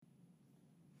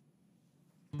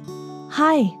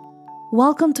Hi,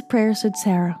 welcome to Prayers with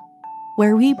Sarah,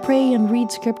 where we pray and read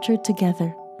scripture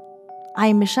together. I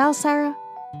am Michelle Sarah,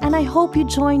 and I hope you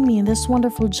join me in this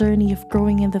wonderful journey of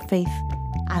growing in the faith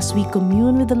as we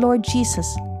commune with the Lord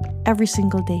Jesus every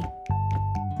single day.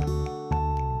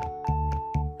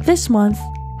 This month,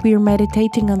 we are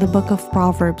meditating on the book of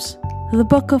Proverbs, the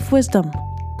book of wisdom.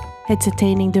 It's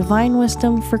attaining divine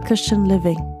wisdom for Christian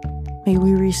living. May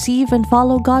we receive and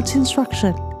follow God's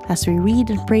instruction as we read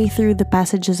and pray through the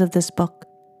passages of this book.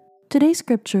 Today's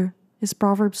scripture is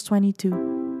Proverbs 22.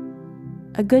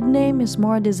 A good name is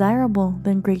more desirable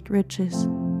than great riches,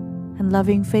 and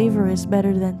loving favor is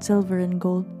better than silver and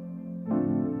gold.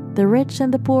 The rich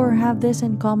and the poor have this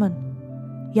in common: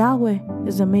 Yahweh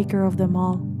is the maker of them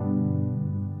all.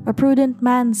 A prudent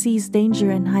man sees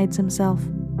danger and hides himself,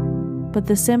 but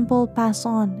the simple pass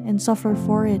on and suffer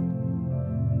for it.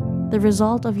 The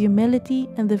result of humility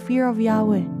and the fear of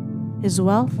Yahweh is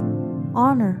wealth,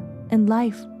 honor, and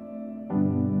life.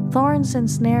 Thorns and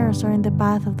snares are in the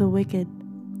path of the wicked.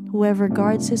 Whoever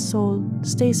guards his soul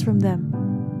stays from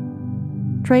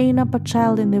them. Train up a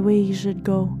child in the way he should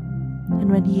go, and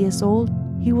when he is old,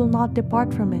 he will not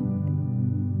depart from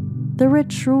it. The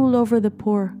rich rule over the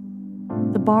poor.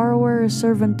 The borrower is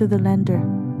servant to the lender.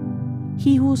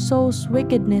 He who sows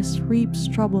wickedness reaps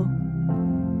trouble,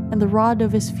 and the rod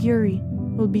of his fury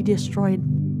will be destroyed.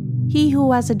 He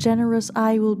who has a generous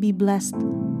eye will be blessed,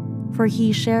 for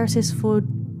he shares his food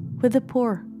with the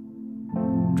poor.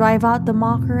 Drive out the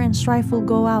mocker and strife will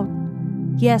go out.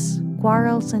 Yes,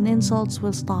 quarrels and insults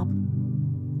will stop.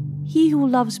 He who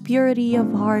loves purity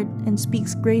of heart and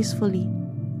speaks gracefully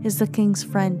is the king's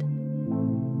friend.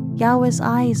 Yahweh's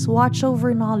eyes watch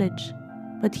over knowledge,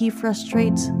 but he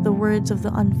frustrates the words of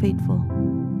the unfaithful.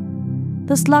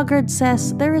 The sluggard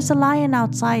says, "There is a lion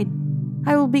outside.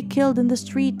 I will be killed in the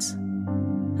streets."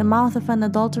 The mouth of an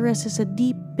adulteress is a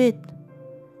deep pit.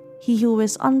 He who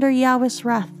is under Yahweh's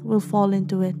wrath will fall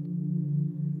into it.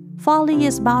 Folly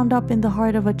is bound up in the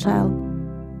heart of a child.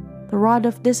 The rod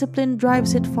of discipline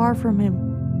drives it far from him.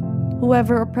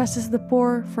 Whoever oppresses the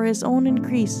poor for his own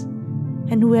increase,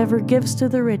 and whoever gives to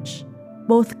the rich,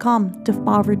 both come to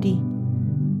poverty.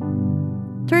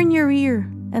 Turn your ear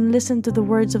and listen to the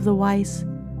words of the wise.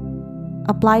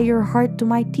 Apply your heart to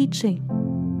my teaching,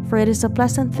 for it is a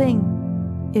pleasant thing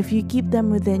if you keep them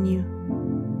within you.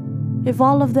 If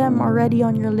all of them are ready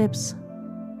on your lips,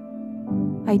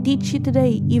 I teach you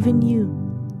today, even you,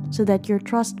 so that your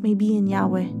trust may be in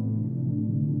Yahweh.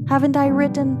 Haven't I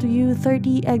written to you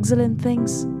 30 excellent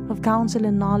things of counsel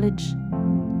and knowledge,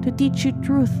 to teach you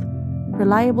truth,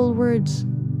 reliable words,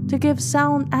 to give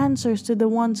sound answers to the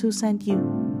ones who sent you?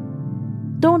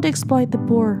 Don't exploit the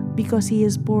poor because he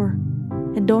is poor,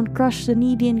 and don't crush the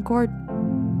needy in court,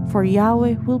 for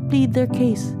Yahweh will plead their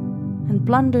case and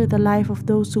plunder the life of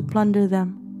those who plunder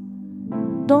them.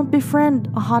 Don't befriend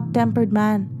a hot-tempered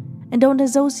man, and don't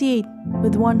associate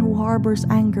with one who harbors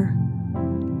anger,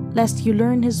 lest you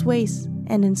learn his ways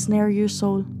and ensnare your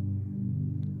soul.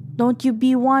 Don't you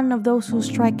be one of those who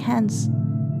strike hands,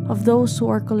 of those who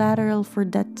are collateral for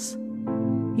debts.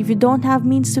 If you don't have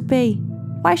means to pay,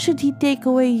 why should he take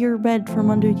away your bed from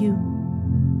under you?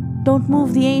 Don't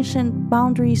move the ancient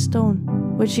boundary stone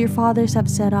which your fathers have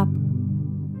set up.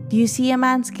 Do you see a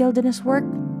man skilled in his work?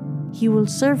 He will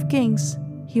serve kings,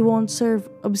 he won't serve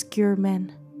obscure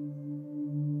men.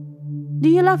 Do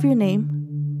you love your name?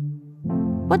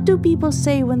 What do people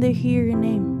say when they hear your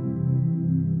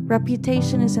name?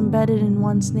 Reputation is embedded in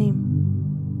one's name.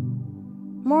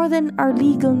 More than our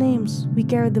legal names, we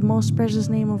carry the most precious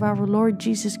name of our Lord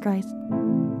Jesus Christ.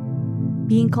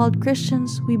 Being called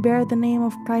Christians, we bear the name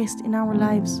of Christ in our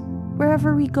lives,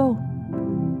 wherever we go.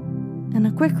 And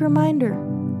a quick reminder,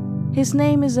 His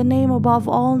name is a name above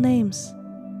all names.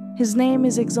 His name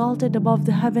is exalted above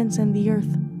the heavens and the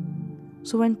earth.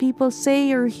 So when people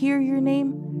say or hear your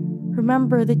name,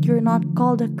 remember that you're not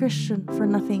called a Christian for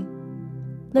nothing.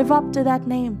 Live up to that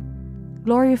name.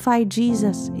 Glorify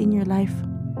Jesus in your life.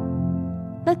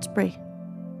 Let's pray.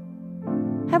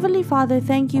 Heavenly Father,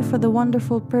 thank you for the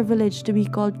wonderful privilege to be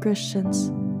called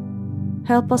Christians.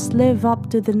 Help us live up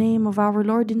to the name of our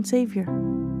Lord and Savior.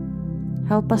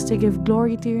 Help us to give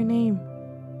glory to your name.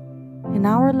 In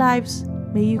our lives,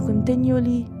 may you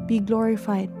continually be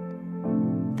glorified.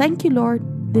 Thank you, Lord.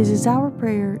 This is our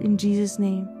prayer in Jesus'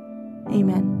 name.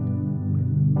 Amen.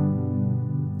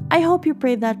 I hope you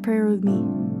prayed that prayer with me.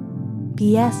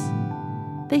 P.S.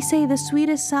 They say the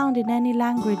sweetest sound in any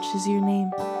language is your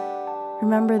name.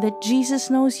 Remember that Jesus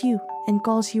knows you and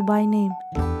calls you by name.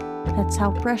 That's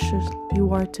how precious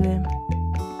you are to Him.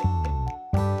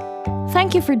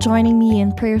 Thank you for joining me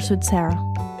in Prayers with Sarah.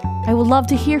 I would love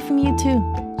to hear from you too.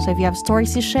 So if you have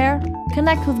stories to share,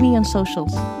 connect with me on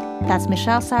socials. That's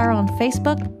Michelle Sarah on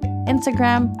Facebook,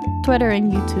 Instagram, Twitter,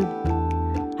 and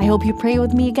YouTube. I hope you pray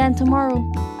with me again tomorrow.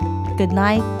 Good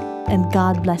night, and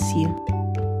God bless you.